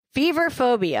Fever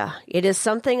phobia. It is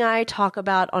something I talk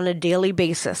about on a daily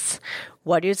basis.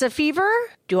 What is a fever?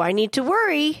 Do I need to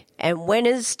worry? And when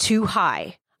is too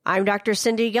high? I'm Dr.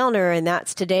 Cindy Gellner, and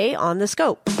that's today on The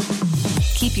Scope.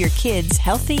 Keep your kids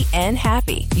healthy and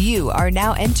happy. You are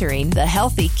now entering the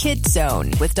Healthy Kid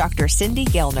Zone with Dr. Cindy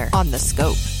Gellner on The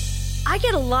Scope. I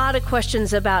get a lot of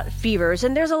questions about fevers,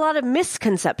 and there's a lot of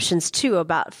misconceptions, too,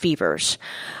 about fevers.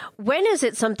 When is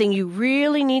it something you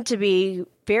really need to be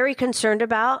very concerned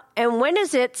about? And when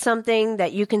is it something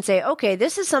that you can say, okay,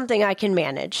 this is something I can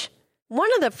manage? One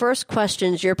of the first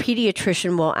questions your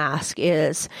pediatrician will ask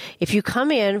is, if you come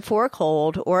in for a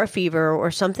cold or a fever or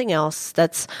something else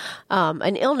that's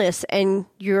an illness, and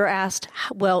you're asked,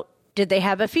 well, did they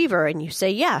have a fever? And you say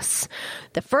yes.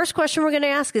 The first question we're going to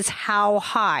ask is, how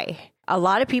high? A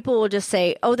lot of people will just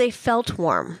say, oh, they felt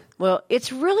warm. Well,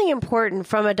 it's really important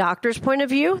from a doctor's point of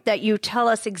view that you tell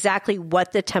us exactly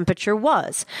what the temperature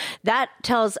was. That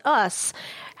tells us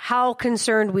how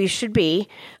concerned we should be,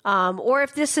 or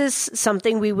if this is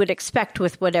something we would expect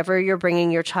with whatever you're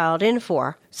bringing your child in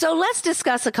for. So let's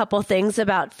discuss a couple things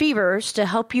about fevers to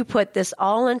help you put this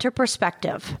all into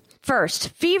perspective. First,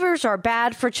 fevers are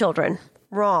bad for children.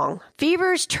 Wrong.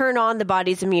 Fevers turn on the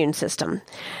body's immune system.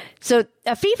 So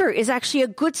a fever is actually a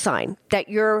good sign that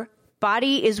your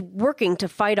body is working to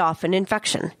fight off an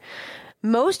infection.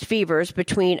 Most fevers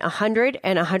between 100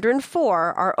 and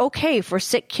 104 are okay for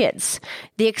sick kids.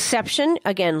 The exception,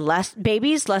 again,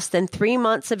 babies less than 3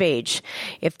 months of age.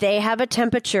 If they have a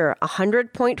temperature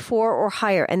 100.4 or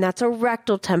higher, and that's a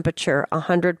rectal temperature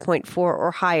 100.4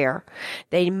 or higher,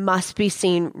 they must be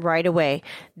seen right away.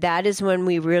 That is when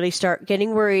we really start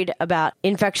getting worried about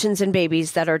infections in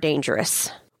babies that are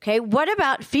dangerous. Okay, what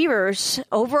about fevers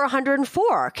over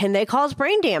 104? Can they cause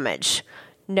brain damage?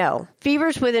 No.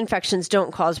 Fevers with infections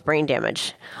don't cause brain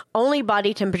damage. Only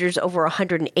body temperatures over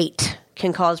 108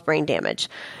 can cause brain damage.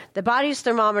 The body's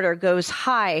thermometer goes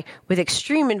high with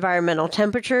extreme environmental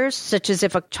temperatures, such as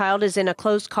if a child is in a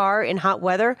closed car in hot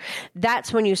weather.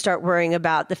 That's when you start worrying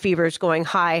about the fevers going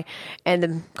high and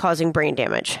them causing brain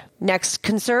damage. Next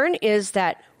concern is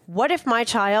that what if my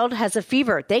child has a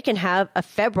fever? They can have a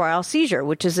febrile seizure,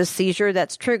 which is a seizure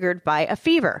that's triggered by a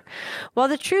fever. Well,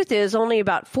 the truth is only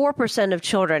about 4% of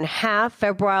children have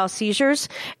febrile seizures,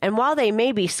 and while they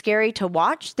may be scary to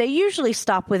watch, they usually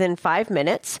stop within 5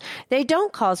 minutes. They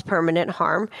don't cause permanent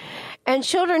harm, and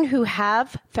children who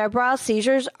have febrile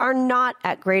seizures are not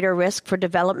at greater risk for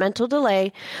developmental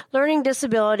delay, learning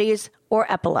disabilities, or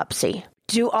epilepsy.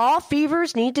 Do all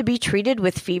fevers need to be treated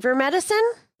with fever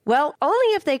medicine? Well,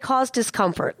 only if they cause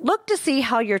discomfort. Look to see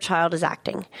how your child is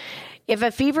acting. If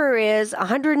a fever is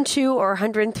 102 or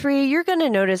 103, you're going to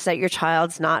notice that your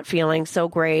child's not feeling so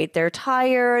great. They're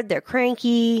tired, they're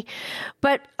cranky.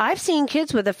 But I've seen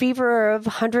kids with a fever of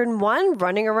 101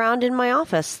 running around in my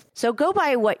office. So go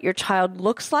by what your child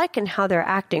looks like and how they're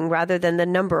acting rather than the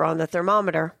number on the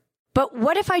thermometer. But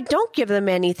what if I don't give them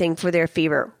anything for their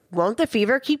fever? Won't the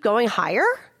fever keep going higher?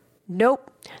 Nope.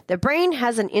 The brain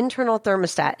has an internal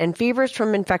thermostat, and fevers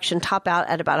from infection top out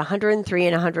at about 103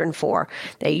 and 104.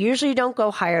 They usually don't go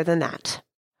higher than that.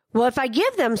 Well, if I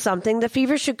give them something, the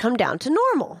fever should come down to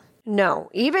normal. No.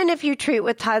 Even if you treat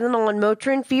with Tylenol and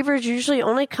Motrin, fevers usually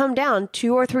only come down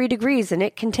 2 or 3 degrees, and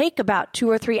it can take about 2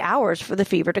 or 3 hours for the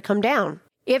fever to come down.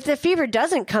 If the fever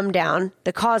doesn't come down,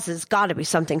 the cause has got to be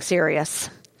something serious.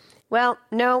 Well,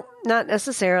 no, not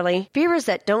necessarily. Fevers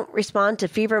that don't respond to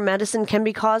fever medicine can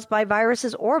be caused by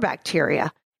viruses or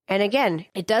bacteria. And again,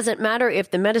 it doesn't matter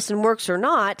if the medicine works or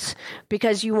not,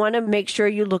 because you want to make sure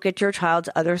you look at your child's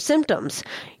other symptoms.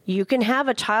 You can have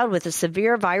a child with a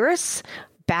severe virus,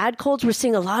 bad colds. We're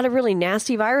seeing a lot of really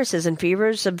nasty viruses and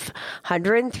fevers of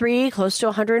 103, close to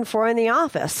 104 in the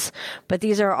office. But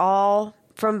these are all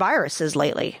from viruses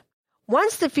lately.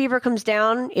 Once the fever comes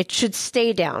down, it should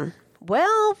stay down.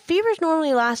 Well, fevers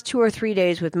normally last 2 or 3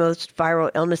 days with most viral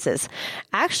illnesses.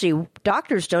 Actually,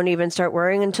 doctors don't even start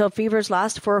worrying until fevers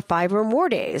last for 5 or more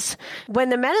days. When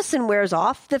the medicine wears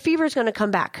off, the fever is going to come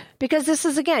back because this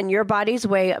is, again, your body's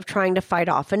way of trying to fight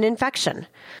off an infection.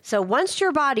 So once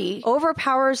your body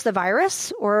overpowers the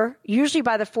virus, or usually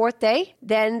by the 4th day,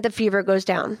 then the fever goes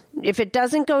down. If it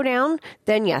doesn't go down,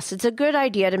 then yes, it's a good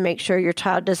idea to make sure your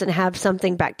child doesn't have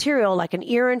something bacterial like an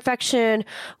ear infection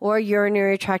or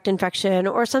urinary tract infection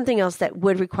or something else that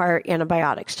would require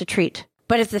antibiotics to treat.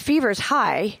 But if the fever is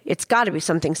high, it's got to be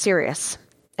something serious.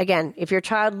 Again, if your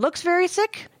child looks very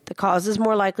sick, the cause is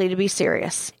more likely to be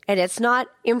serious. And it's not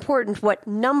important what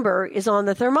number is on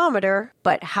the thermometer,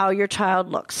 but how your child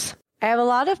looks. I have a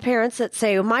lot of parents that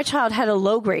say, my child had a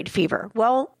low-grade fever.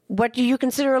 Well, What do you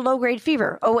consider a low-grade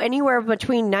fever? Oh, anywhere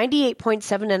between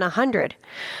 98.7 and 100.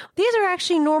 These are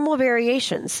actually normal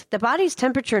variations. The body's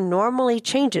temperature normally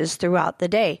changes throughout the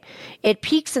day. It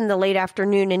peaks in the late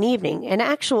afternoon and evening. An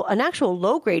actual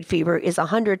low-grade fever is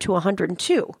 100 to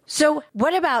 102. So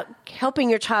what about helping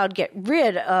your child get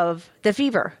rid of the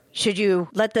fever? Should you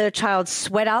let the child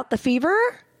sweat out the fever?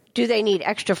 Do they need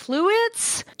extra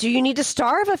fluids? Do you need to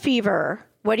starve a fever?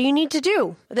 What do you need to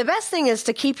do? The best thing is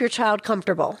to keep your child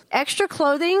comfortable. Extra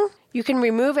clothing, you can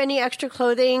remove any extra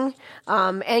clothing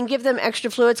and give them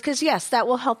extra fluids because, yes, that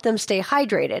will help them stay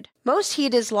hydrated. Most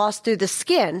heat is lost through the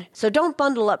skin, so don't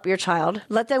bundle up your child.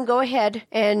 Let them go ahead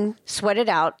and sweat it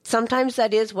out. Sometimes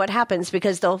that is what happens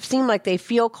because they'll seem like they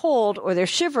feel cold or they're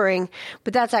shivering,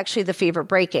 but that's actually the fever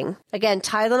breaking. Again,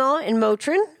 Tylenol and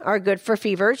Motrin are good for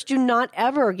fevers. Do not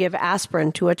ever give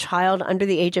aspirin to a child under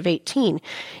the age of 18.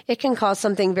 It can cause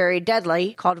something very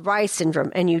deadly called Reye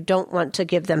syndrome, and you don't want to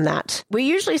give them that. We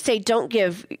usually say don't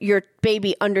give your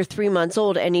baby under 3 months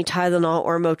old any Tylenol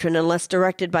or Motrin unless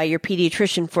directed by your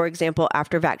pediatrician, for example,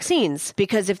 after vaccines.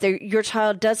 Because if your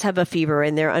child does have a fever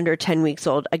and they're under 10 weeks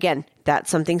old, again,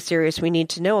 that's something serious we need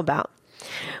to know about.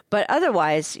 But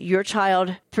otherwise, your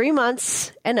child 3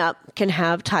 months and up can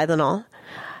have Tylenol.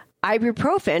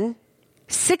 Ibuprofen,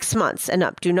 6 months and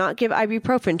up. Do not give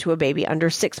ibuprofen to a baby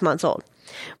under 6 months old.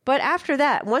 But after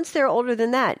that, once they're older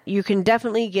than that, you can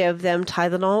definitely give them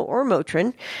Tylenol or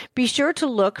Motrin. Be sure to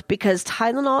look because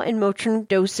Tylenol and Motrin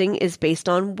dosing is based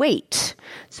on weight.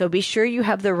 So be sure you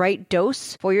have the right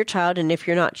dose for your child. And if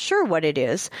you're not sure what it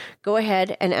is, go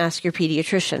ahead and ask your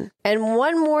pediatrician. And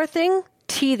one more thing,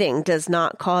 teething does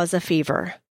not cause a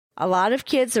fever. A lot of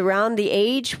kids around the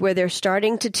age where they're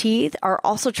starting to teeth are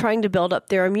also trying to build up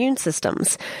their immune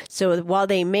systems. So while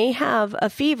they may have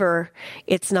a fever,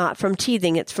 it's not from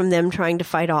teething, it's from them trying to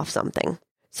fight off something.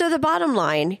 So the bottom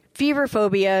line, fever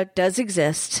phobia does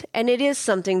exist, and it is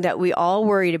something that we all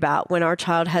worried about when our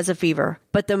child has a fever.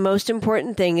 But the most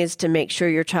important thing is to make sure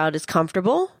your child is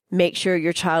comfortable. Make sure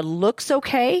your child looks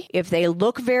okay. If they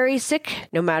look very sick,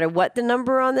 no matter what the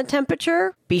number on the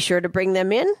temperature, be sure to bring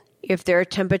them in. If their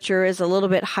temperature is a little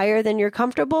bit higher than you're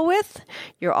comfortable with,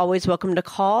 you're always welcome to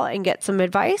call and get some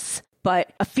advice.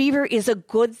 But a fever is a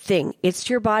good thing. It's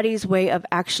your body's way of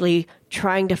actually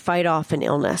trying to fight off an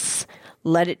illness.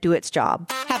 Let it do its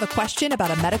job. Have a question about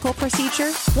a medical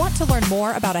procedure? Want to learn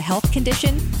more about a health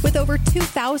condition? With over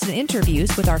 2,000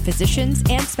 interviews with our physicians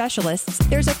and specialists,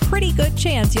 there's a pretty good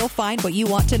chance you'll find what you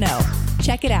want to know.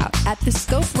 Check it out at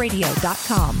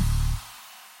thescoperadio.com.